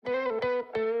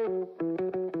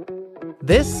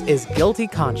This is Guilty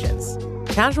Conscience,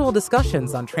 casual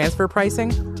discussions on transfer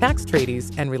pricing, tax treaties,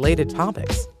 and related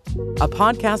topics. A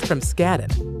podcast from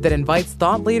Skadden that invites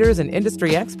thought leaders and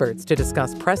industry experts to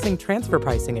discuss pressing transfer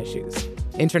pricing issues,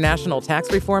 international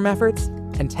tax reform efforts,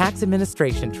 and tax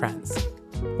administration trends.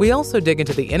 We also dig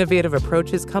into the innovative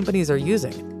approaches companies are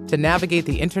using to navigate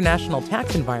the international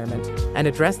tax environment and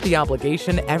address the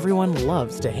obligation everyone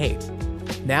loves to hate.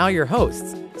 Now your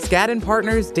hosts, Skadden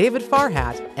partners David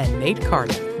Farhat and Nate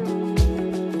Carden.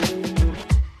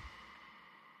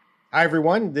 Hi,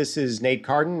 everyone. This is Nate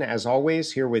Carden, as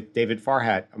always, here with David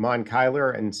Farhat, Aman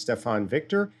Kyler, and Stefan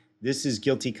Victor. This is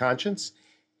Guilty Conscience.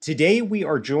 Today, we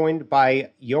are joined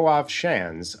by Yoav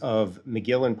Shanz of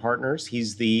McGill & Partners.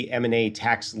 He's the M&A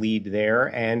tax lead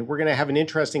there, and we're going to have an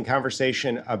interesting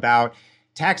conversation about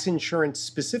tax insurance,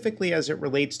 specifically as it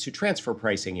relates to transfer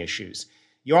pricing issues.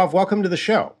 Yoav, welcome to the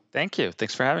show. Thank you.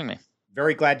 Thanks for having me.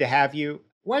 Very glad to have you.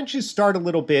 Why don't you start a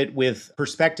little bit with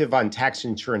perspective on tax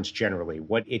insurance generally,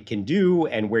 what it can do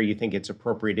and where you think it's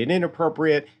appropriate and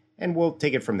inappropriate, and we'll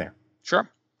take it from there. Sure.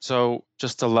 So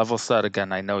just to level set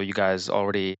again, I know you guys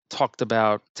already talked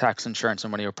about tax insurance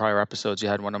in one of your prior episodes. You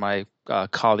had one of my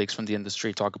colleagues from the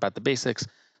industry talk about the basics.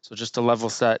 So just to level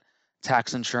set,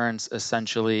 tax insurance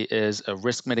essentially is a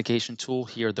risk mitigation tool.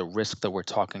 Here, the risk that we're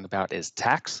talking about is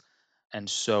tax. And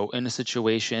so in a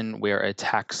situation where a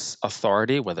tax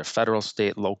authority, whether federal,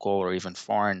 state, local, or even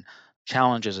foreign,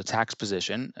 challenges a tax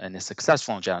position and is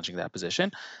successful in challenging that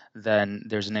position, then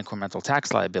there's an incremental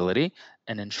tax liability.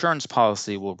 An insurance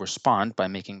policy will respond by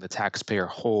making the taxpayer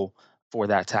whole for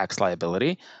that tax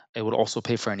liability. It would also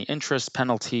pay for any interest,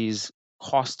 penalties,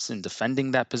 costs in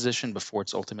defending that position before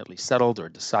it's ultimately settled or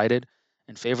decided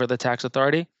in favor of the tax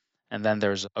authority. And then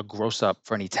there's a gross up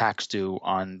for any tax due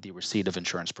on the receipt of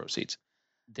insurance proceeds.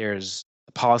 There's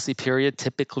a policy period,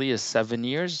 typically is 7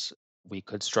 years. We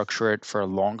could structure it for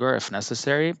longer if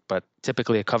necessary, but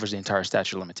typically it covers the entire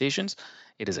statute of limitations.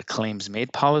 It is a claims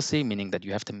made policy, meaning that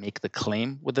you have to make the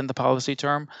claim within the policy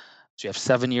term. So you have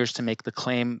 7 years to make the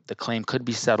claim. The claim could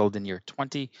be settled in year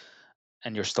 20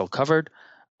 and you're still covered.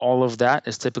 All of that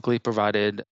is typically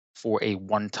provided for a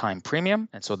one-time premium.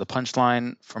 And so the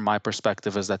punchline from my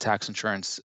perspective is that tax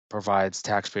insurance provides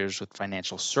taxpayers with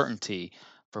financial certainty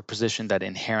for a position that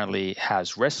inherently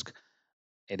has risk.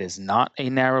 It is not a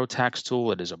narrow tax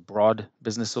tool. It is a broad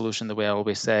business solution, the way I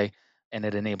always say, and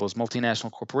it enables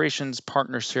multinational corporations,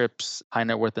 partnerships, high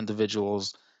net worth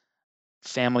individuals,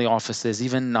 family offices,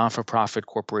 even non-for-profit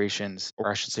corporations,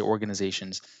 or I should say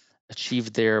organizations,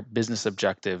 achieve their business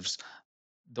objectives,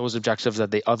 those objectives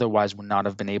that they otherwise would not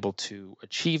have been able to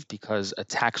achieve because a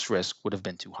tax risk would have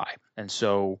been too high. And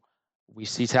so we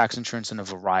see tax insurance in a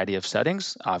variety of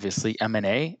settings. Obviously,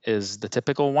 M&A is the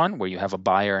typical one where you have a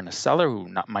buyer and a seller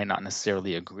who might not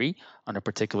necessarily agree on a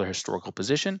particular historical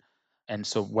position. And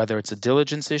so whether it's a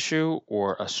diligence issue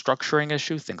or a structuring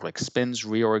issue, think like spins,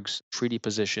 reorgs, treaty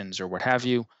positions, or what have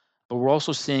you. But we're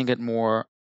also seeing it more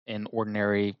in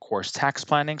ordinary course tax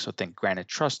planning. So think granted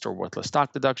trust or worthless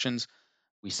stock deductions.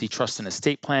 We see trust and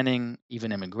estate planning,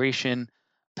 even immigration.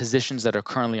 Positions that are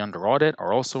currently under audit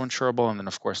are also insurable. And then,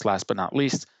 of course, last but not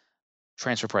least,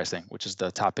 transfer pricing, which is the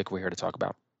topic we're here to talk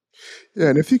about. Yeah,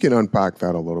 and if you can unpack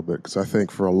that a little bit, because I think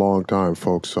for a long time,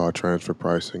 folks saw transfer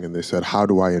pricing and they said, how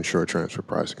do I insure transfer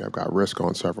pricing? I've got risk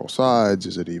on several sides.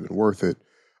 Is it even worth it?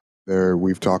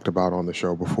 We've talked about on the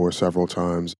show before several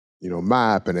times,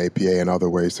 MAP and APA and other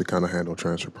ways to kind of handle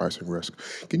transfer pricing risk.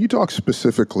 Can you talk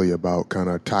specifically about kind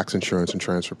of tax insurance and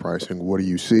transfer pricing? What are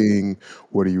you seeing?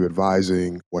 What are you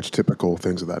advising? What's typical?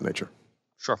 Things of that nature.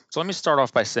 Sure. So let me start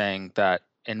off by saying that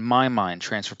in my mind,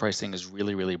 transfer pricing is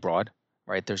really, really broad,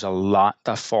 right? There's a lot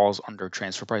that falls under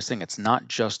transfer pricing. It's not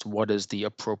just what is the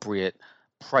appropriate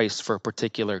price for a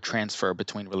particular transfer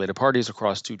between related parties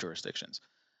across two jurisdictions,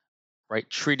 right?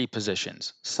 Treaty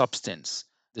positions, substance.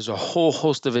 There's a whole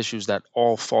host of issues that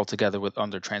all fall together with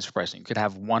under transfer pricing. You could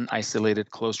have one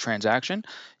isolated closed transaction.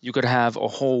 You could have a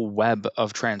whole web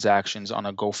of transactions on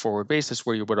a go-forward basis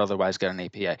where you would otherwise get an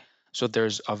APA. So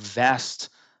there's a vast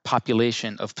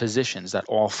population of positions that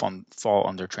all fall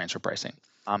under transfer pricing.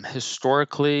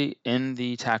 Historically, in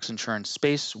the tax insurance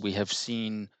space, we have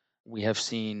seen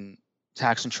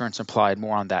tax insurance applied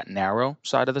more on that narrow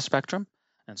side of the spectrum.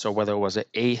 And so whether it was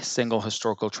a single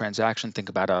historical transaction, think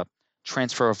about a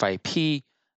transfer of IP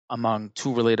among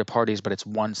two related parties, but it's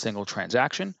one single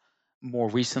transaction. More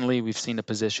recently, we've seen a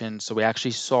position. So we actually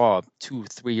saw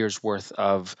 2-3 years worth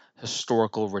of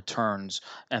historical returns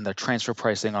and the transfer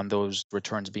pricing on those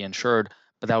returns be insured,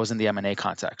 but that was in the M&A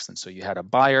context. And so you had a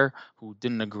buyer who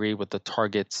didn't agree with the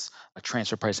target's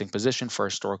transfer pricing position for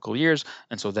historical years.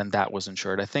 And so then that was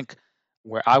insured. I think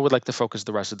Where I would like to focus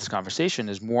the rest of this conversation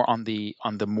is more on the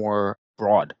more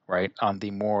broad, right? On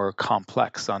the more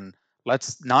complex. On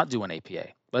let's not do an APA.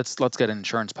 Let's get an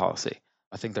insurance policy.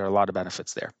 I think there are a lot of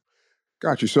benefits there.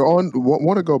 Got you. So on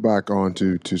want to go back on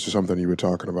to something you were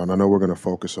talking about. And I know we're going to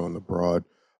focus on the broad.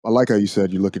 I like how you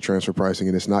said you look at transfer pricing,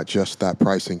 and it's not just that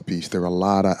pricing piece. There are a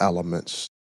lot of elements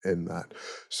in that.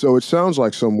 So it sounds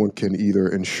like someone can either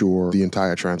insure the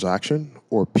entire transaction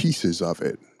or pieces of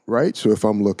it, right? So if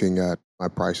I'm looking at my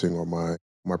pricing or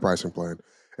my pricing plan,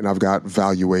 and I've got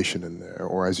valuation in there,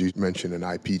 or as you mentioned, an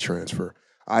IP transfer,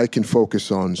 I can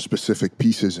focus on specific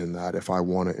pieces in that if I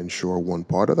want to insure one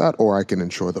part of that, or I can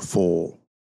insure the full.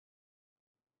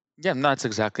 Yeah, no, that's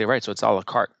exactly right. So it's a la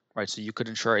carte, right? So you could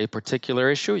insure a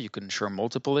particular issue, you could insure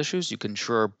multiple issues, you can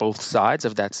insure both sides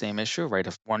of that same issue, right?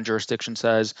 If one jurisdiction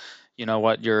says, you know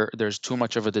what, there's too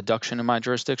much of a deduction in my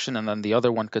jurisdiction, and then the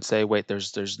other one could say, wait,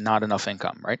 there's not enough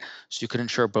income, right? So you could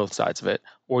insure both sides of it,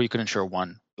 or you could insure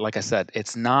one. Like I said,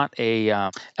 it's not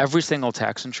every single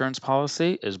tax insurance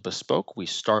policy is bespoke. We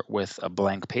start with a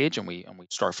blank page and we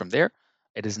start from there.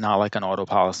 It is not like an auto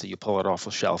policy. You pull it off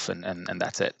a shelf and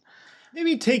that's it.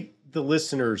 Maybe take the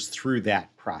listeners through that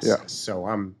Yeah. process. So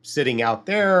I'm sitting out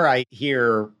there, I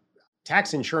hear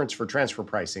tax insurance for transfer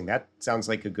pricing. That sounds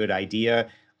like a good idea.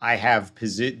 I have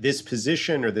this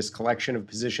position or this collection of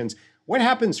positions. What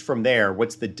happens from there?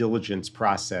 What's the diligence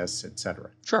process, et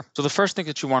cetera? Sure. So the first thing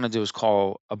that you want to do is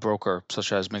call a broker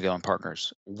such as Miguel and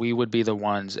Partners. We would be the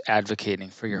ones advocating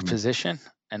for your Mhm. position,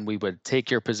 and we would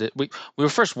take your position. We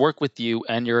would first work with you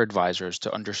and your advisors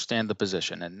to understand the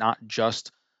position and not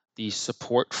just the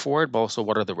support for it, but also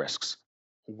what are the risks.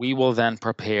 We will then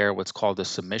prepare what's called a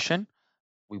submission.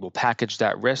 We will package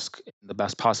that risk in the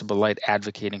best possible light,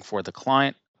 advocating for the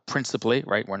client principally,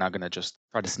 right? We're not going to just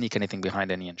try to sneak anything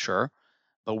behind any insurer,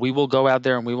 but we will go out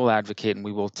there and we will advocate and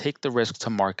we will take the risk to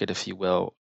market, if you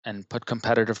will, and put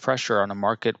competitive pressure on a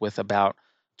market with about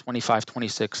 25,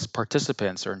 26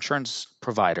 participants or insurance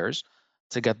providers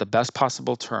to get the best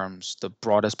possible terms, the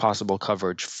broadest possible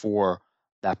coverage for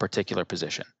that particular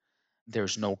position.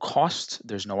 There's no cost,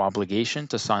 there's no obligation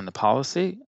to sign the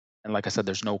policy. And like I said,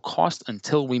 there's no cost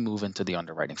until we move into the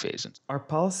underwriting phase. Are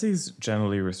policies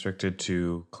generally restricted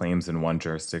to claims in one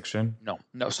jurisdiction? No,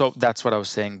 no. So that's what I was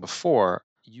saying before.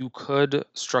 You could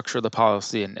structure the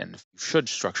policy and you should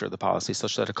structure the policy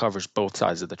such that it covers both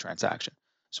sides of the transaction.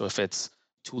 So if it's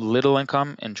too little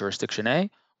income in jurisdiction A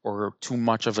or too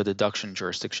much of a deduction in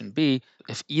jurisdiction B,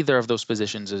 if either of those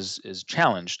positions is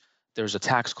challenged, there's a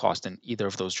tax cost in either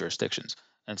of those jurisdictions.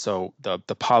 And so the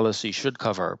policy should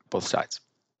cover both sides.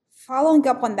 Following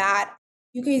up on that,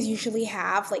 you guys usually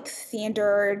have like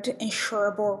standard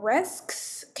insurable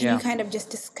risks. Can you Yeah. kind of just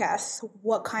discuss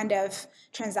what kind of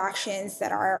transactions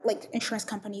that are like insurance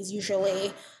companies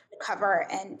usually cover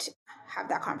and have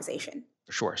that conversation?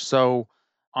 For sure. So,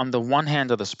 on the one hand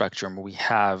of the spectrum, we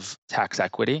have tax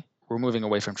equity. We're moving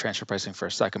away from transfer pricing for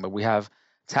a second, but we have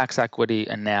tax equity.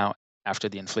 And now, after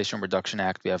the Inflation Reduction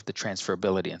Act, we have the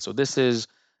transferability. And so, this is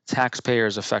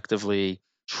taxpayers effectively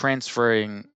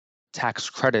transferring tax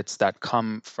credits that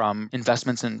come from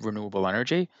investments in renewable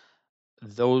energy.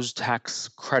 Those tax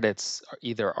credits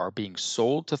either are being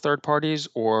sold to third parties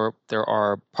or there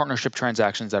are partnership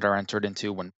transactions that are entered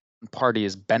into when one party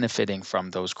is benefiting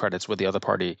from those credits where the other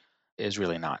party is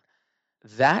really not.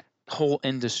 That whole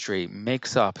industry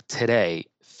makes up today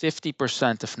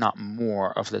 50%, if not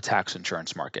more, of the tax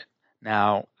insurance market.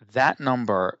 Now, that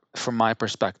number, from my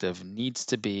perspective, needs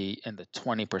to be in the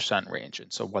 20% range.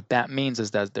 And so, what that means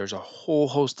is that there's a whole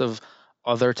host of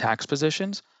other tax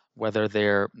positions, whether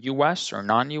they're US or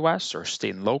non US or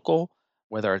state and local,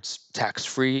 whether it's tax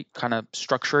free kind of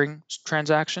structuring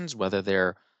transactions, whether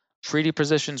they're treaty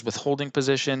positions, withholding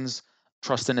positions,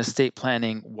 trust and estate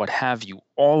planning, what have you,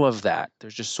 all of that.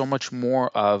 There's just so much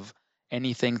more of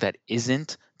anything that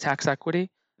isn't tax equity.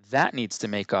 That needs to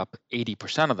make up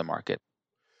 80% of the market.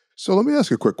 So let me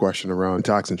ask a quick question around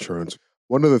tax insurance.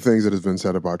 One of the things that has been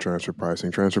said about transfer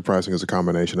pricing is a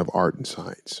combination of art and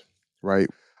science, right?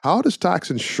 How does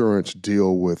tax insurance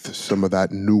deal with some of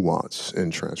that nuance in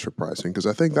transfer pricing? Because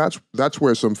I think that's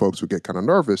where some folks would get kind of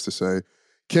nervous to say,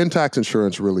 can tax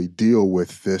insurance really deal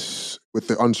with this, with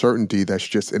the uncertainty that's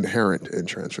just inherent in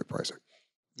transfer pricing?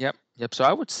 Yep. So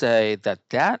I would say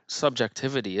that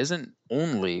subjectivity isn't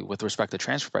only with respect to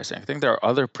transfer pricing. I think there are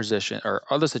other position or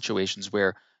other situations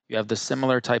where you have the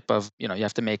similar type of, you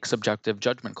have to make subjective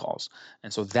judgment calls.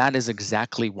 And so that is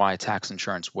exactly why tax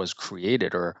insurance was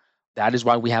created, or that is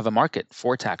why we have a market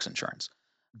for tax insurance.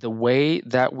 The way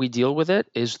that we deal with it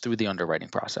is through the underwriting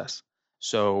process.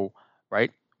 So,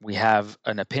 right, we have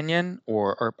an opinion,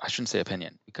 or I shouldn't say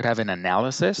opinion. We could have an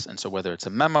analysis. And so whether it's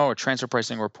a memo, a transfer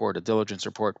pricing report, a diligence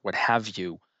report, what have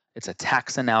you, it's a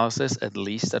tax analysis, at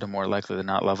least at a more likely than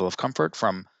not level of comfort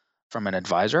from an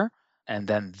advisor. And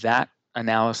then that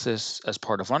analysis as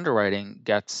part of underwriting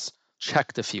gets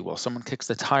checked, if you will. Someone kicks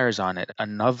the tires on it.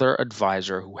 Another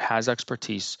advisor who has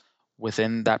expertise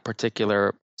within that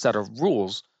particular set of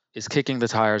rules is kicking the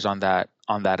tires on that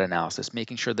analysis,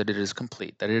 making sure that it is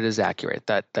complete, that it is accurate,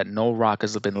 that no rock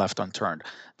has been left unturned,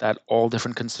 that all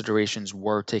different considerations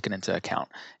were taken into account.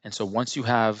 And so once you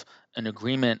have an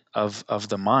agreement of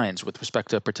the minds with respect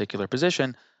to a particular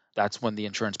position, that's when the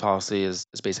insurance policy is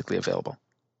basically available.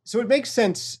 So it makes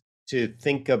sense to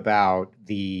think about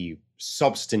the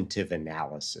substantive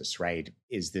analysis, right?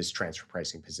 Is this transfer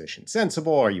pricing position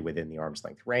sensible? Are you within the arm's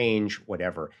length range?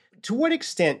 Whatever. To what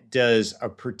extent does a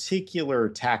particular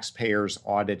taxpayer's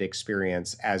audit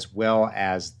experience, as well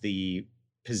as the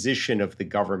position of the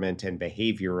government and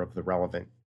behavior of the relevant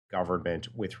government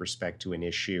with respect to an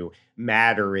issue,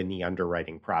 matter in the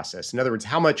underwriting process? In other words,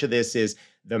 how much of this is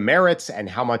the merits and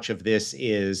how much of this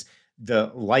is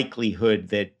the likelihood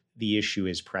that the issue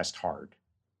is pressed hard?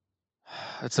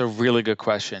 That's a really good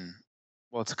question.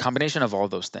 Well, it's a combination of all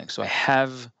those things. So I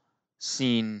have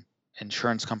seen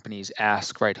insurance companies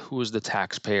ask, right, who is the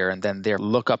taxpayer, and then they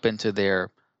look up into their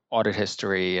audit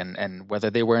history and whether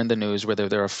they were in the news, whether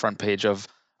they're a front page of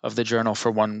the journal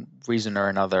for one reason or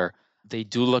another. They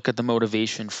do look at the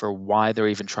motivation for why they're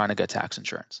even trying to get tax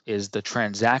insurance. Is the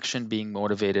transaction being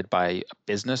motivated by a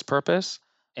business purpose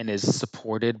and is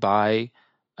supported by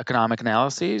economic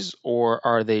analyses, or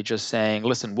are they just saying,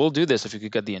 listen, we'll do this if you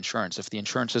could get the insurance. If the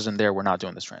insurance isn't there, we're not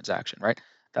doing this transaction, right?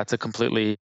 That's a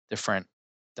completely different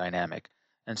dynamic.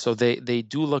 And so they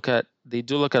do look at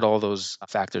all those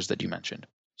factors that you mentioned.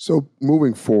 So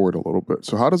moving forward a little bit,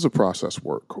 so how does the process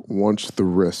work once the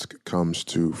risk comes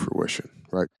to fruition,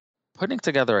 right? Putting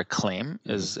together a claim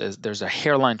is there's a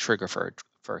hairline trigger for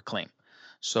a claim.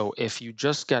 So if you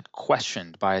just get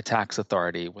questioned by a tax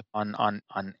authority on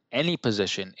any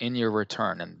position in your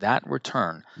return, and that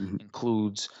return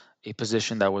includes a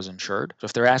position that was insured. So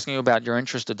if they're asking you about your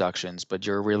interest deductions, but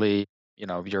you're really,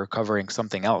 you're covering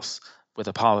something else with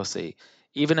a policy,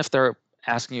 even if they're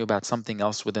asking you about something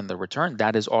else within the return,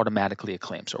 that is automatically a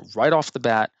claim. So right off the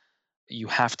bat, you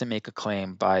have to make a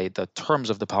claim by the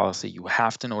terms of the policy. You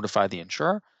have to notify the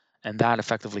insurer, and that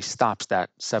effectively stops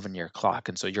that 7-year clock.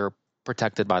 And so you're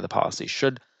protected by the policy.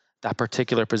 Should that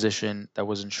particular position that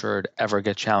was insured ever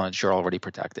get challenged, you're already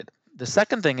protected. The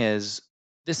second thing is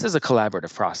this is a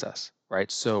collaborative process, right?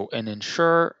 So an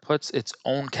insurer puts its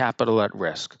own capital at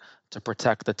risk to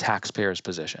protect the taxpayer's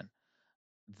position.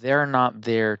 They're not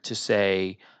there to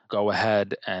say, go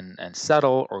ahead and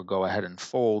settle or go ahead and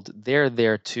fold. They're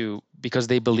there to, because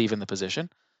they believe in the position.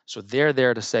 So they're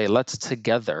there to say, let's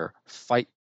together fight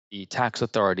the tax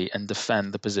authority and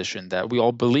defend the position that we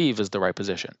all believe is the right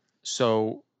position.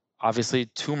 So obviously,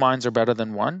 two minds are better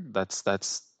than one.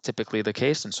 That's typically the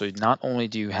case. And so not only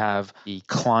do you have the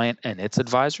client and its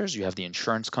advisors, you have the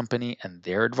insurance company and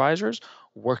their advisors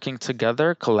working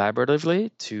together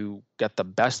collaboratively to get the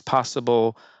best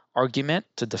possible argument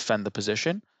to defend the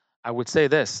position. I would say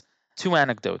this, two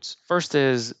anecdotes. First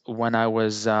is when I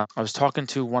was talking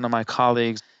to one of my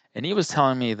colleagues, and he was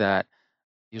telling me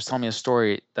a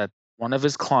story that one of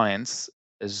his clients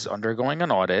is undergoing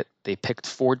an audit. They picked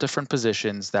 4 different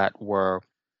positions that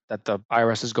the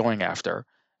IRS is going after,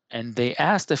 and they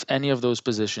asked if any of those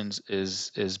positions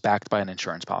is backed by an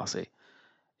insurance policy.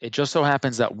 It just so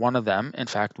happens that one of them, in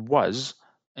fact, was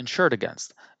insured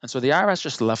against. And so the IRS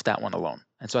just left that one alone.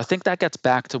 And so I think that gets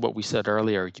back to what we said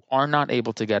earlier. You are not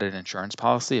able to get an insurance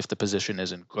policy if the position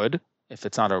isn't good, if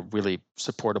it's not a really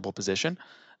supportable position.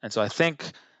 And so I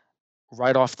think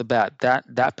right off the bat,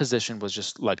 that position was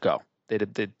just let go.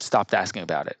 They stopped asking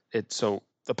about it. So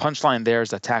the punchline there is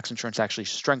that tax insurance actually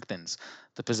strengthens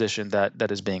the position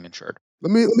that is being insured.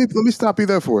 Let me stop you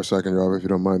there for a second, Rob, if you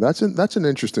don't mind. That's an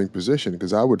interesting position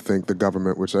because I would think the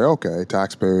government would say, okay,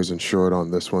 taxpayers insured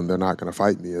on this one, they're not going to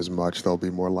fight me as much. They'll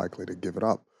be more likely to give it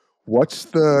up.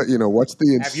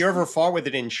 Have you ever fought with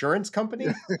an insurance company?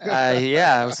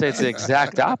 Yeah, I would say it's the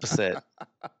exact opposite.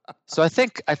 So I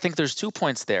think there's 2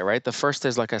 points there, right? The first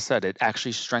is, like I said, it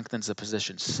actually strengthens the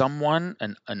position. Someone,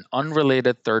 an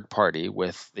unrelated third party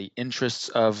with the interests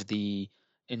of the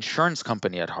insurance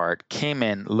company at heart, came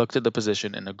in, looked at the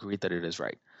position, and agreed that it is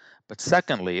right. But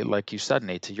secondly, like you said,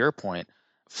 Nate, to your point,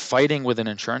 fighting with an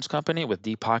insurance company with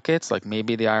deep pockets, like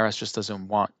maybe the IRS just doesn't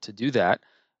want to do that,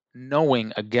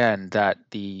 knowing again that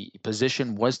the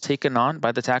position was taken on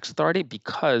by the tax authority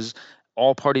because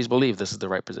all parties believe this is the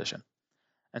right position.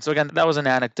 And so again, that was an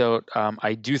anecdote.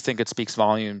 I do think it speaks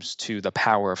volumes to the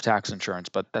power of tax insurance,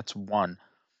 but that's one.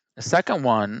 The second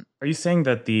one, Are you saying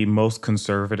that the most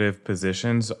conservative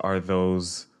positions are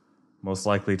those most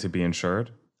likely to be insured?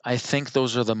 I think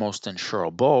those are the most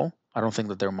insurable. I don't think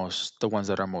that they're the ones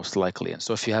that are most likely. And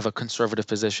so if you have a conservative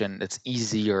position, it's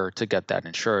easier to get that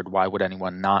insured. Why would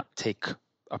anyone not take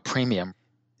a premium?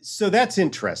 So that's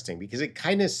interesting because it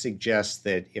kind of suggests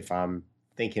that if I'm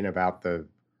thinking about the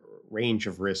range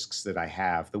of risks that I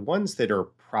have, the ones that are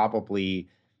probably,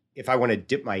 if I want to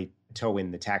dip my toe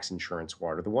in the tax insurance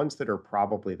water, the ones that are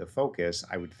probably the focus,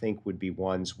 I would think would be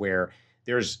ones where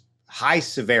there's high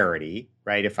severity,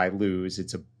 right? If I lose,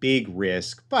 it's a big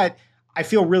risk, but I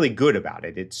feel really good about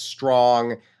it. It's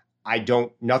strong.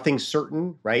 Nothing's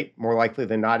certain, right? More likely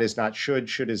than not is not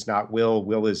should is not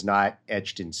will is not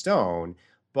etched in stone.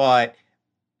 But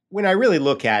when I really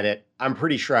look at it, I'm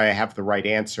pretty sure I have the right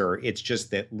answer. It's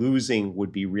just that losing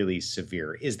would be really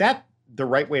severe. Is that the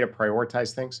right way to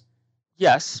prioritize things?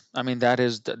 Yes, I mean that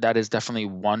is definitely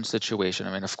one situation.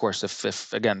 I mean, of course,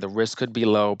 if again the risk could be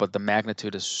low, but the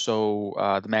magnitude is so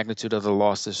the magnitude of the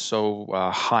loss is so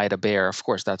high to bear. Of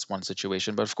course, that's one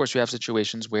situation. But of course, you have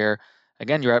situations where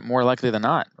again you're at more likely than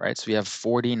not, right? So you have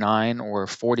 49 or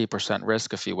 40%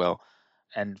 risk, if you will,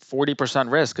 and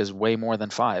 40% risk is way more than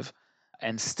five,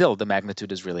 and still the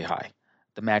magnitude is really high.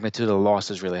 The magnitude of the loss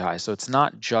is really high. So it's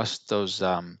not just those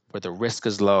where the risk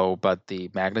is low, but the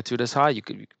magnitude is high. You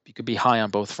could be high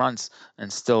on both fronts,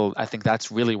 and still, I think that's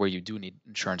really where you do need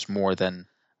insurance more than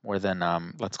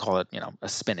let's call it a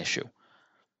spin issue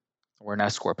or an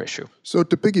S corp issue. So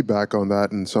to piggyback on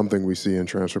that, and something we see in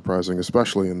transfer pricing,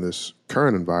 especially in this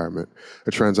current environment,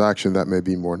 a transaction that may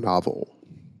be more novel,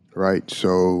 right?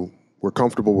 So we're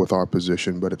comfortable with our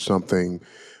position, but it's something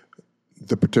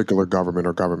the particular government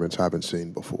or governments haven't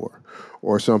seen before,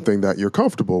 or something that you're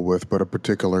comfortable with, but a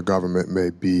particular government may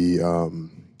be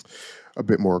a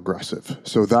bit more aggressive.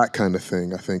 So that kind of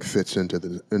thing, I think, fits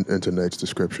into Nate's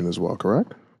description as well,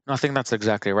 correct? No, I think that's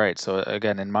exactly right. So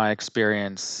again, in my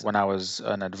experience, when I was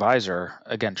an advisor,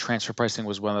 again, transfer pricing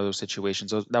was one of those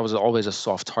situations. That was always a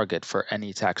soft target for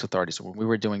any tax authority. So when we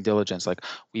were doing diligence, like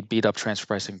we beat up transfer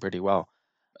pricing pretty well.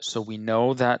 So we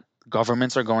know that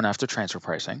governments are going after transfer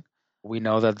pricing. We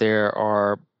know that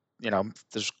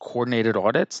there's coordinated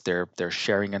audits. They're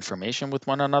sharing information with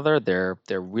one another. They're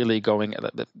really going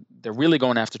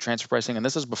after transfer pricing, and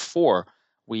this is before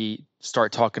we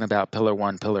start talking about pillar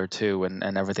one, pillar two,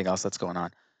 and everything else that's going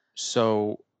on.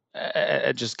 So,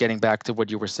 just getting back to what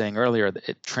you were saying earlier,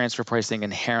 transfer pricing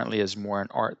inherently is more an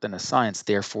art than a science.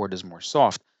 Therefore, it is more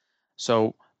soft.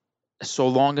 So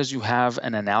long as you have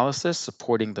an analysis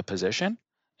supporting the position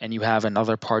and you have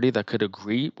another party that could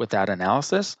agree with that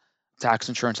analysis, tax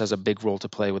insurance has a big role to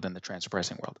play within the transfer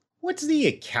pricing world. What's the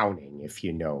accounting, if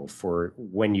you know, for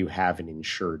when you have an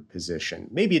insured position?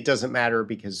 Maybe it doesn't matter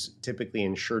because typically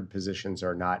insured positions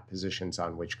are not positions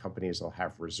on which companies will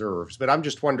have reserves. But I'm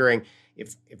just wondering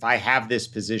if I have this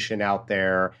position out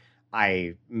there,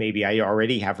 I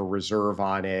already have a reserve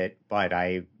on it, but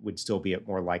I would still be at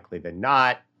more likely than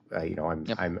not.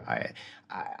 Yep.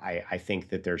 I think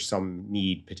that there's some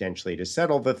need potentially to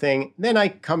settle the thing. Then I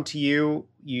come to you,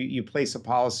 you place a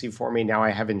policy for me. Now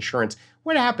I have insurance.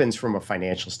 What happens from a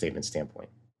financial statement standpoint?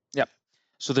 Yep.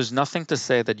 So there's nothing to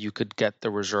say that you could get the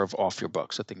reserve off your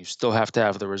books. I think you still have to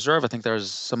have the reserve. I think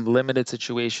there's some limited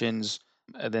situations.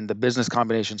 And then the business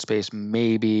combination space,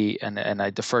 maybe, and I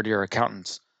defer to your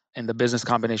accountants. In the business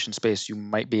combination space, you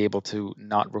might be able to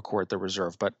not record the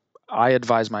reserve. But I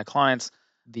advise my clients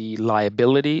the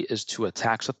liability is to a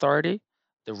tax authority.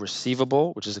 The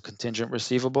receivable, which is a contingent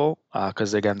receivable,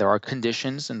 because again, there are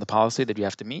conditions in the policy that you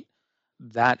have to meet,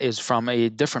 that is from a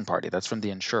different party. That's from the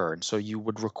insurer. And so you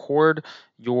would record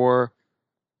your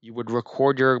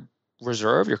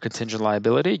reserve, your contingent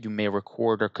liability. You may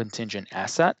record a contingent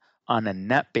asset on a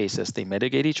net basis. They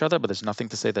mitigate each other, but there's nothing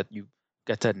to say that you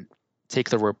get to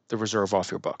take the reserve off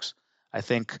your books. I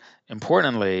think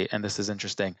importantly, and this is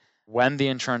interesting, when the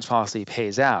insurance policy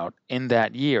pays out in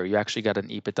that year, you actually get an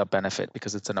EBITDA benefit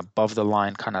because it's an above the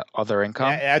line kind of other income.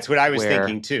 That's what I was where-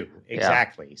 thinking too. Yeah.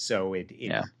 Exactly. So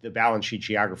Yeah. the balance sheet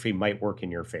geography might work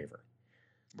in your favor.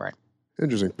 Right.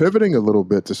 Interesting. Pivoting a little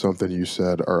bit to something you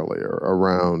said earlier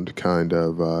around kind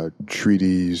of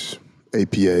treaties,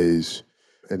 APAs,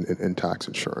 and tax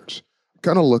insurance.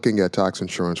 Kind of looking at tax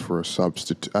insurance for a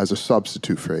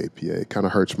substitute for APA. Kind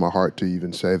of hurts my heart to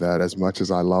even say that, as much as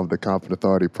I love the competent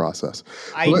authority process.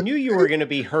 I knew you were going to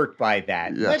be hurt by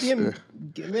that. Yes,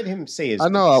 Let him say his I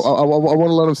know. piece. I want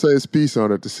to let him say his piece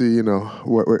on it to see,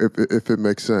 if it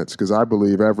makes sense. Because I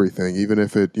believe everything, even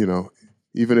if it,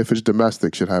 even if it's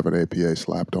domestic, should have an APA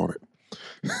slapped on it.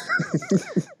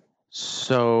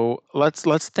 So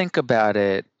let's think about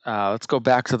it. Let's go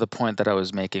back to the point that I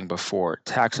was making before.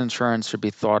 Tax insurance should be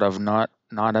thought of not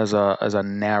as a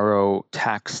narrow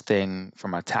tax thing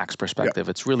from a tax perspective.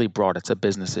 It's really broad. It's a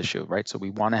business issue, right? So we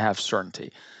want to have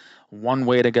certainty. One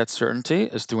way to get certainty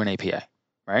is through an APA,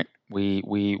 right?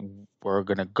 We're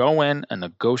going to go in and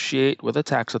negotiate with a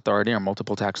tax authority or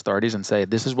multiple tax authorities and say,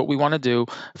 this is what we want to do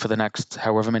for the next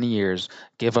however many years.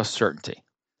 Give us certainty.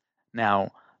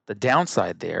 Now, the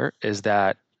downside there is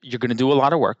that you're going to do a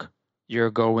lot of work. You're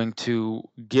going to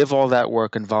give all that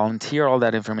work and volunteer all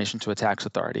that information to a tax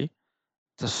authority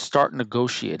to start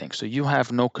negotiating. So you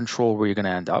have no control where you're going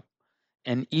to end up.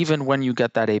 And even when you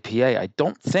get that APA, I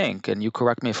don't think, and you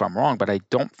correct me if I'm wrong, but I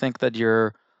don't think that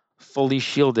you're fully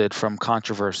shielded from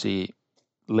controversy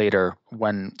later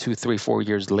when 2, 3, 4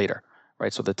 years later,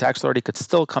 right? So the tax authority could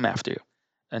still come after you.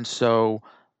 And so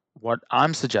what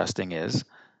I'm suggesting is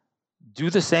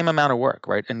do the same amount of work,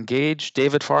 right? Engage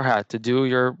David Farhat to do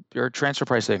your transfer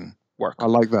pricing work. I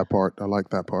like that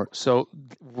part. So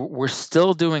we're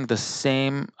still doing the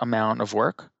same amount of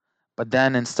work, but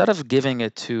then instead of giving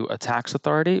it to a tax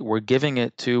authority, we're giving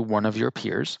it to one of your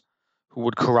peers who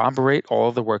would corroborate all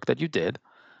of the work that you did.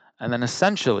 And then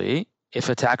essentially, if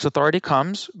a tax authority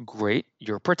comes, great,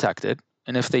 you're protected.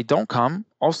 And if they don't come,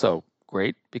 also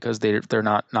great, because they're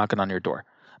not knocking on your door.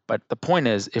 But the point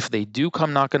is, if they do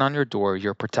come knocking on your door,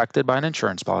 you're protected by an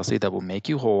insurance policy that will make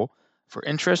you whole for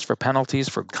interest, for penalties,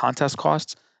 for contest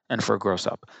costs, and for gross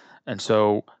up. And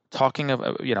so talking of,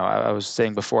 I was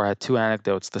saying before, I had 2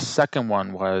 anecdotes. The second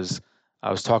one was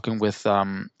I was talking with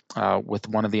one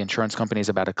of the insurance companies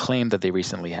about a claim that they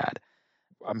recently had.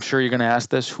 I'm sure you're going to ask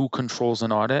this, who controls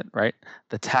an audit, right?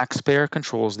 The taxpayer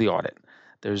controls the audit.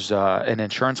 There's an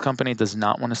insurance company does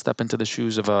not want to step into the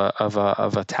shoes of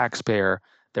a taxpayer.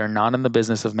 They're not in the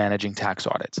business of managing tax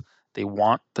audits. They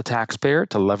want the taxpayer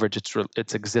to leverage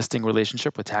its existing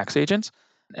relationship with tax agents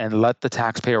and let the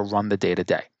taxpayer run the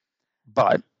day-to-day.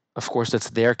 But of course, it's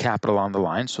their capital on the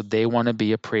line, so they want to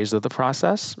be appraised of the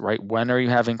process, right? When are you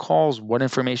having calls? What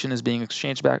information is being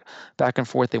exchanged back and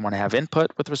forth? They want to have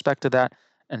input with respect to that.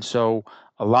 And so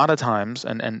a lot of times,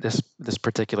 and this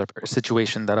particular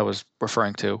situation that I was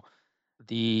referring to,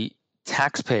 the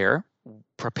taxpayer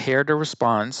prepared a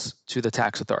response to the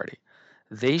tax authority.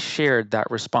 They shared that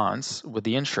response with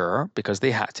the insurer because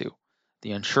they had to.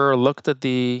 The insurer looked at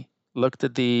the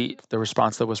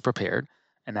response that was prepared.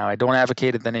 And now I don't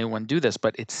advocate that anyone do this,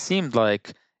 but it seemed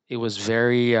like it was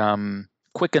very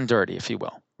quick and dirty, if you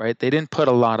will, right? They didn't put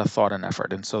a lot of thought and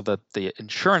effort. And so that the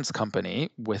insurance company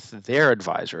with their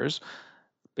advisors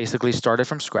basically started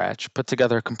from scratch, put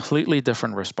together a completely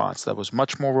different response that was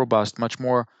much more robust, much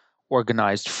more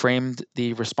organized, framed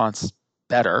the response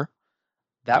better.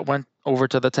 That went over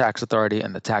to the tax authority,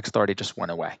 and the tax authority just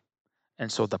went away.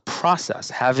 And so the process,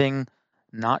 having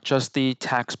not just the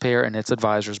taxpayer and its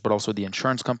advisors, but also the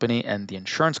insurance company and the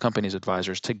insurance company's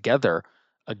advisors together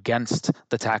against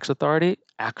the tax authority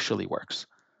actually works.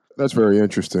 That's very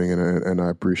interesting, and I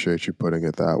appreciate you putting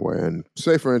it that way. And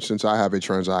say, for instance, I have a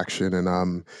transaction and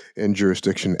I'm in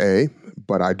jurisdiction A,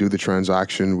 but I do the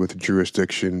transaction with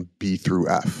jurisdiction B through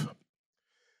F.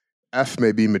 F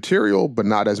may be material, but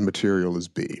not as material as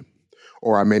B.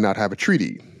 Or I may not have a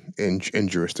treaty in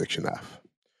jurisdiction F.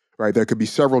 Right? There could be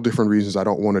several different reasons I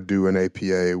don't want to do an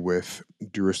APA with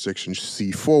jurisdiction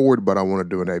C forward, but I want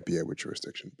to do an APA with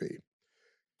jurisdiction B.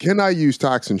 Can I use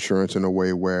tax insurance in a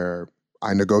way where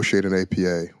I negotiate an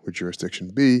APA with jurisdiction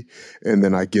B, and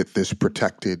then I get this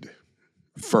protected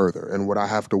further? And would I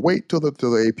have to wait till the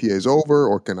APA is over,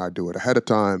 or can I do it ahead of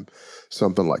time?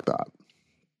 Something like that.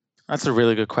 That's a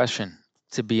really good question.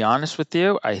 To be honest with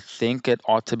you, I think it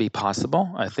ought to be possible.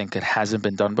 I think it hasn't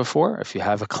been done before. If you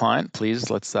have a client, please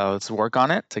let's work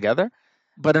on it together.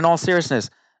 But in all seriousness,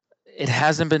 it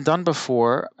hasn't been done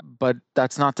before, but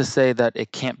that's not to say that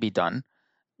it can't be done.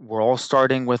 We're all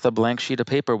starting with a blank sheet of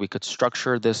paper. We could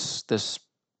structure this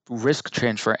risk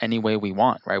transfer any way we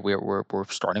want, right? We're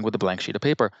starting with a blank sheet of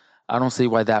paper. I don't see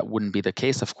why that wouldn't be the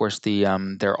case. Of course,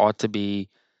 there ought to be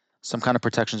some kind of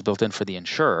protections built in for the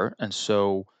insurer. And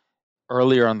so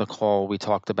earlier on the call, we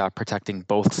talked about protecting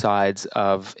both sides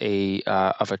of a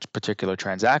particular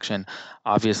transaction.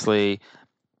 Obviously,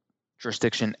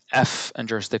 jurisdiction F and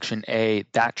jurisdiction A,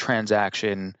 that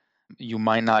transaction, you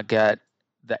might not get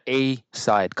the A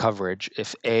side coverage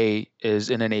if A is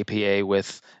in an APA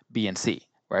with B and C,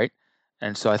 right?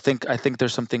 And so I think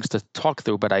there's some things to talk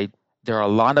through, but there are a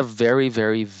lot of very,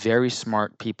 very, very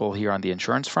smart people here on the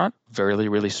insurance front, really,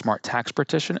 really smart tax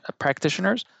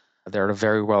practitioners. They're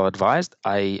very well advised.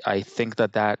 I think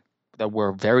that that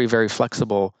we're very, very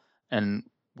flexible, and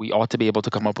we ought to be able to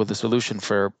come up with a solution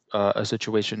for a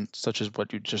situation such as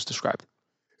what you just described.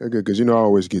 Yeah, good, because I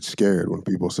always get scared when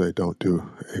people say don't do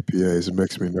APAs. It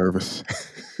makes me nervous.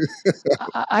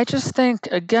 I just think,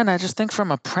 again,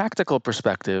 from a practical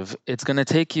perspective, it's going to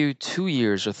take you 2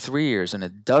 years or 3 years, and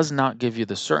it does not give you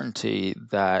the certainty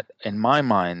that, in my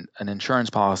mind, an insurance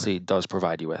policy does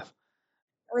provide you with.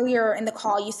 Earlier in the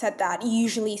call, you said that you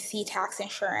usually see tax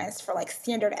insurance for like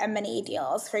standard M&A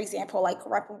deals, for example, like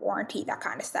rep and warranty, that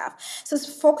kind of stuff. So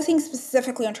focusing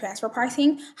specifically on transfer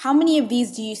pricing, how many of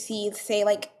these do you see, say,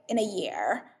 like in a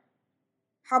year?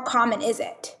 How common is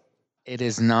it? It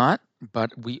is not,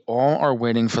 but we all are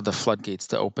waiting for the floodgates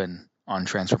to open on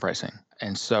transfer pricing.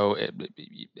 And so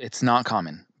it's not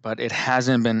common, but it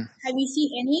hasn't been. Have you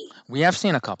seen any? We have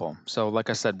seen a couple. So like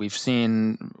I said, we've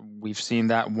seen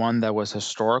that one that was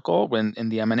historical when in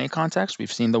the M&A context.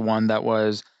 We've seen the one that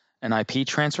was an IP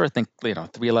transfer. I think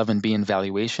 311B in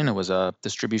valuation. It was a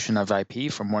distribution of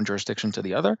IP from one jurisdiction to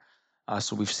the other.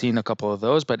 So we've seen a couple of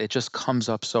those, but it just comes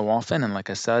up so often. And like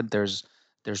I said, there's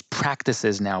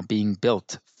practices now being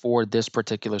built for this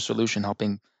particular solution,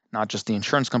 helping not just the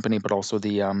insurance company but also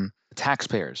the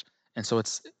taxpayers. And so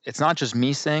it's not just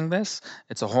me saying this;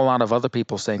 it's a whole lot of other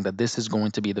people saying that this is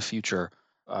going to be the future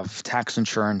of tax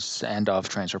insurance and of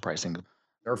transfer pricing.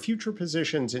 Are future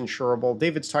positions insurable?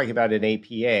 David's talking about an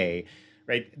APA,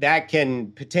 right? That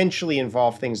can potentially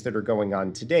involve things that are going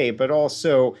on today, but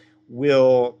also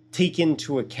will take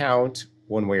into account,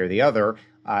 one way or the other,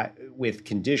 with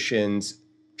conditions,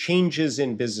 changes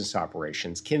in business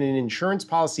operations. Can an insurance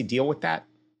policy deal with that?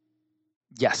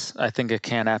 Yes, I think it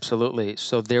can, absolutely.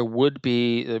 So there would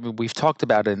be, we've talked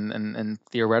about it, and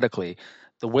theoretically,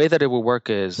 the way that it will work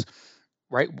is,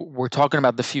 right, we're talking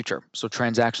about the future. So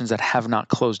transactions that have not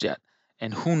closed yet.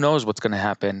 And who knows what's going to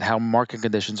happen, how market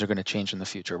conditions are going to change in the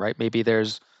future, right? Maybe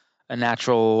there's a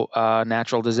natural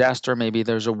disaster, maybe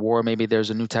there's a war, maybe there's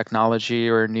a new technology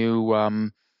or a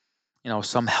new,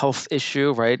 some health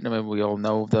issue, right? I mean, we all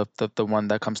know the one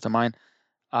that comes to mind.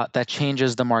 That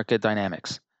changes the market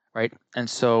dynamics, right? And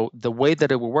so the way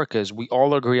that it will work is we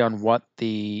all agree on what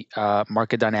the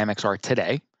market dynamics are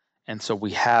today. And so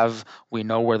we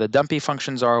know where the dumpy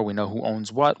functions are, we know who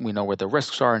owns what, we know where the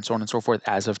risks are, and so on and so forth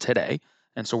as of today.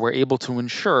 And so we're able to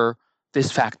ensure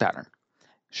this fact pattern.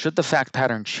 Should the fact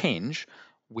pattern change,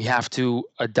 we have to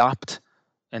adopt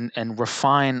and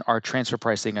refine our transfer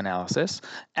pricing analysis,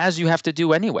 as you have to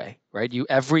do anyway, right?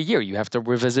 Every year you have to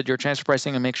revisit your transfer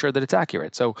pricing and make sure that it's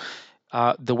accurate. So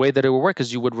the way that it will work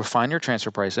is you would refine your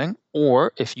transfer pricing,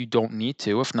 or if you don't need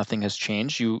to, if nothing has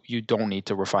changed, you don't need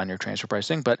to refine your transfer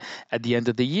pricing. But at the end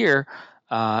of the year,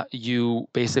 you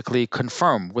basically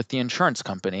confirm with the insurance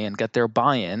company and get their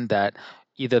buy-in that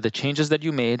either the changes that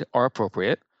you made are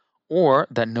appropriate, or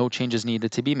that no changes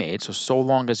needed to be made. So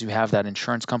long as you have that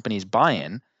insurance company's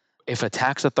buy-in, if a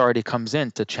tax authority comes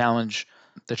in to challenge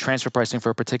the transfer pricing for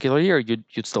a particular year,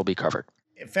 you'd still be covered.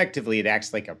 Effectively, it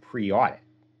acts like a pre-audit.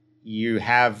 You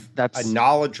have a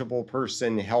knowledgeable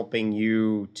person helping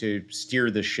you to steer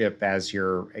the ship as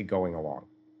you're going along.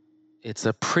 It's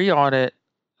a pre-audit,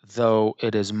 though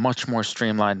it is much more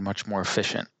streamlined, much more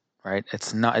efficient, right?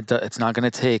 It's not going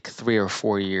to take 3 or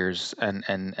 4 years,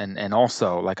 and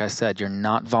also, like I said, you're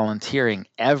not volunteering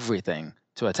everything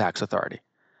to a tax authority,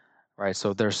 right?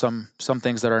 So there's some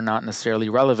things that are not necessarily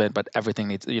relevant, but everything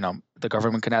needs, the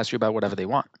government can ask you about whatever they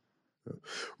want.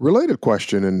 Related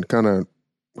question, and kind of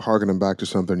harkening back to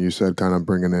something you said, kind of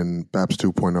bringing in BEPS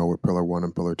 2.0 with Pillar 1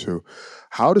 and Pillar 2.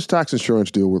 How does tax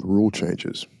insurance deal with rule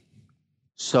changes?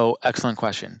 So, excellent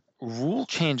question. Rule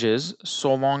changes,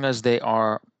 so long as they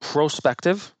are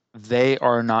prospective, they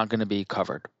are not going to be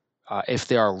covered. If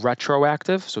they are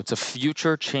retroactive, so it's a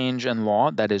future change in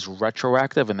law that is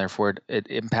retroactive and therefore it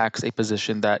impacts a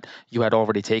position that you had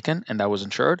already taken and that was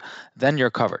insured, then you're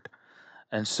covered.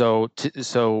 And so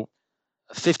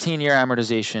 15-year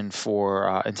amortization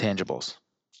for intangibles,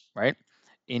 right?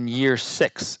 In year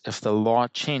 6, if the law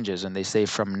changes and they say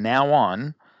from now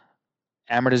on,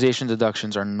 amortization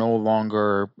deductions are no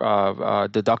longer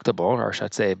deductible, or I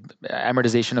should say,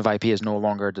 amortization of IP is no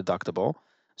longer deductible.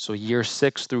 So year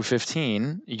 6 through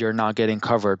 15, you're not getting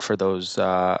covered for those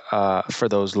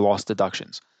lost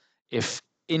deductions. If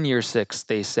in year 6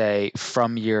 they say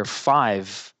from year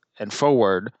 5 and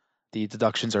forward, the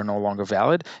deductions are no longer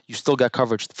valid, you still get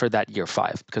coverage for that year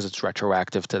 5 because it's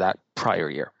retroactive to that prior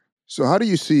year. So how do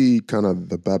you see kind of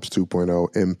the BEPS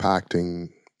 2.0 impacting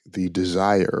the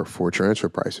desire for transfer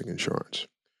pricing insurance,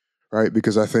 right?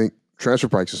 Because I think transfer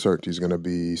pricing certainty is going to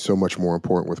be so much more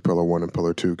important with Pillar 1 and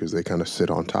Pillar 2 because they kind of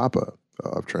sit on top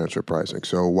of transfer pricing.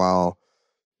 So while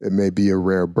it may be a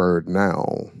rare bird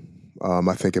now.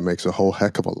 I think it makes a whole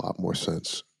heck of a lot more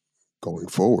sense going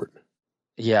forward.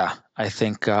 Yeah, I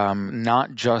think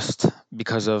not just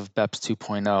because of BEPS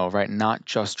 2.0, right? Not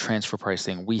just transfer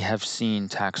pricing. We have seen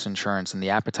tax insurance and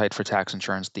the appetite for tax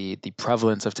insurance, the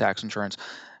prevalence of tax insurance.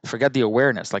 Forget the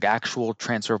awareness, like actual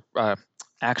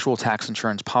tax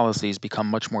insurance policies become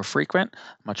much more frequent,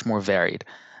 much more varied.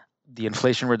 The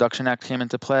Inflation Reduction Act came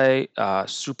into play,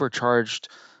 supercharged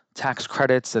tax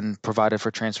credits and provided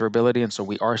for transferability. And so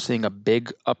we are seeing a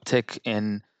big uptick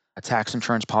in tax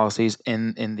insurance policies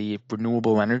in the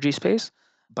renewable energy space.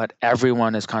 But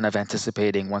everyone is kind of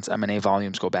anticipating once M&A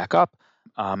volumes go back up.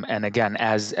 And again,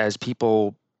 as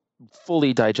people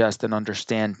fully digest and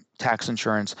understand tax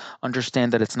insurance,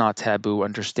 understand that it's not taboo,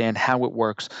 understand how it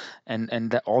works, and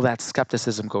that all that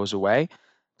skepticism goes away.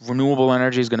 Renewable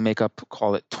energy is going to make up,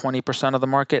 call it 20% of the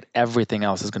market. Everything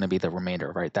else is going to be the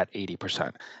remainder, right? That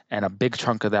 80%. And a big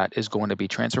chunk of that is going to be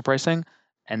transfer pricing.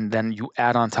 And then you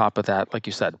add on top of that, like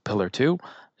you said, pillar 2,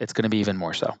 it's going to be even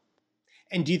more so.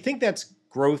 And do you think that's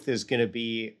growth is going to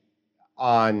be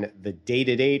on the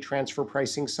day-to-day transfer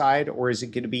pricing side, or is it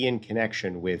going to be in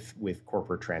connection with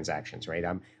corporate transactions, right?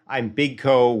 I'm Big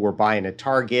Co, we're buying a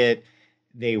target.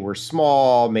 They were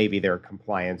small, maybe their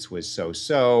compliance was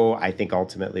so-so. I think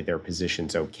ultimately their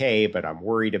position's okay, but I'm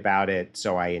worried about it,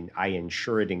 so I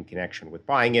insure it in connection with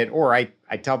buying it, or I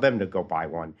tell them to go buy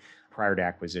one prior to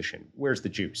acquisition. Where's the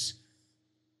juice?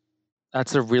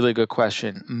 That's a really good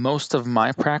question. Most of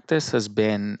my practice has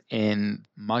been in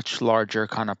much larger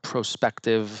kind of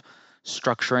prospective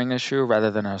structuring issue rather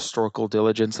than a historical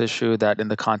diligence issue that in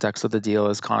the context of the deal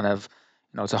is kind of,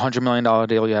 it's a $100 million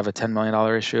deal, you have a $10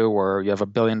 million issue, or you have a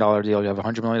 $1 billion deal, you have a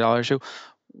 $100 million issue.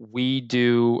 We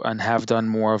do and have done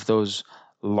more of those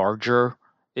larger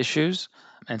issues.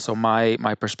 And so my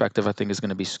perspective, I think, is going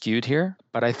to be skewed here,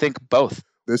 but I think both.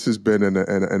 This has been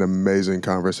an amazing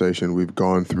conversation. We've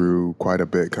gone through quite a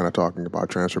bit, kind of talking about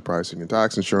transfer pricing and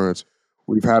tax insurance.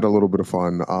 We've had a little bit of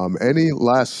fun. Any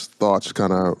last thoughts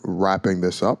kind of wrapping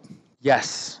this up?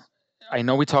 Yes. I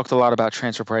know we talked a lot about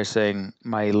transfer pricing.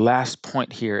 My last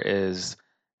point here is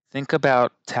think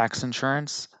about tax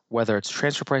insurance, whether it's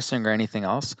transfer pricing or anything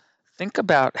else. Think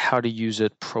about how to use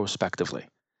it prospectively.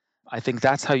 I think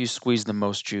that's how you squeeze the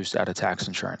most juice out of tax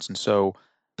insurance. And so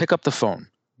pick up the phone.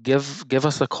 Give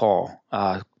us a call,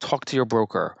 talk to your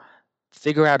broker,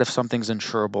 figure out if something's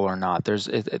insurable or not.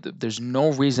 There's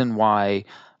no reason why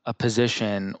a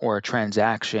position or a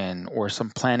transaction or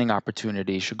some planning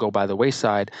opportunity should go by the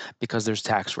wayside because there's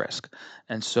tax risk.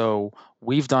 And so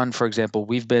we've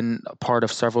been a part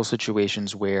of several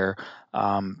situations where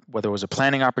whether it was a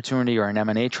planning opportunity or an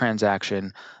M&A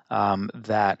transaction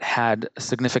that had a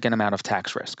significant amount of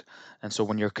tax risk. And so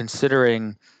when you're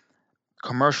considering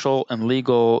commercial and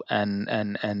legal and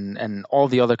all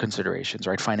the other considerations,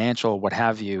 right? Financial, what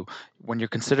have you. When you're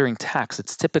considering tax,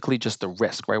 it's typically just the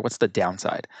risk, right? What's the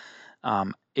downside?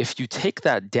 If you take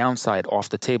that downside off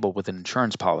the table with an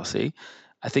insurance policy,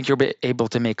 I think you're able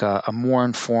to make a more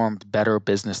informed, better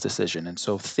business decision. And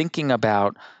so thinking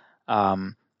about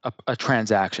a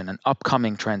transaction, an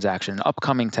upcoming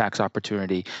tax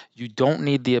opportunity, you don't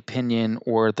need the opinion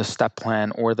or the step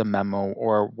plan or the memo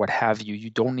or what have you.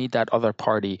 You don't need that other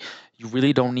party. You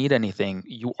really don't need anything.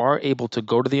 You are able to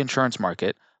go to the insurance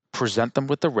market, present them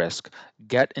with the risk,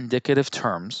 get indicative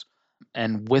terms,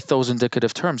 and with those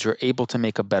indicative terms, you're able to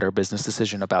make a better business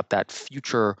decision about that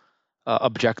future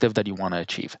objective that you want to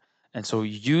achieve. And so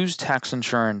use tax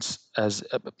insurance as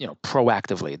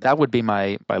proactively. That would be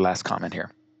my last comment here.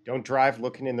 Don't drive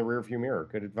looking in the rearview mirror.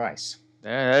 Good advice.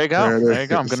 There you go. There you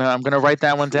go. I'm gonna write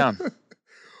that one down.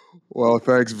 Well,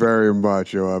 thanks very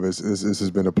much, Yoav. This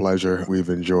has been a pleasure. We've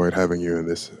enjoyed having you, and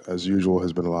this, as usual,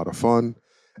 has been a lot of fun.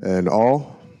 And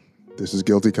this is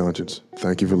Guilty Conscience.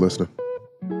 Thank you for listening.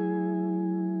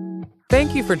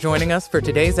 Thank you for joining us for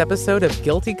today's episode of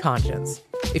Guilty Conscience.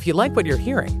 If you like what you're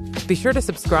hearing, be sure to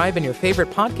subscribe in your favorite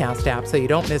podcast app so you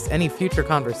don't miss any future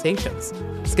conversations.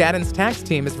 Skadden's tax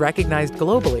team is recognized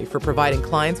globally for providing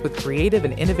clients with creative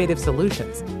and innovative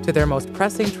solutions to their most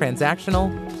pressing transactional,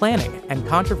 planning, and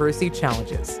controversy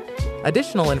challenges.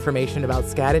 Additional information about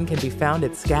Skadden can be found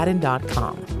at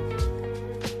skadden.com.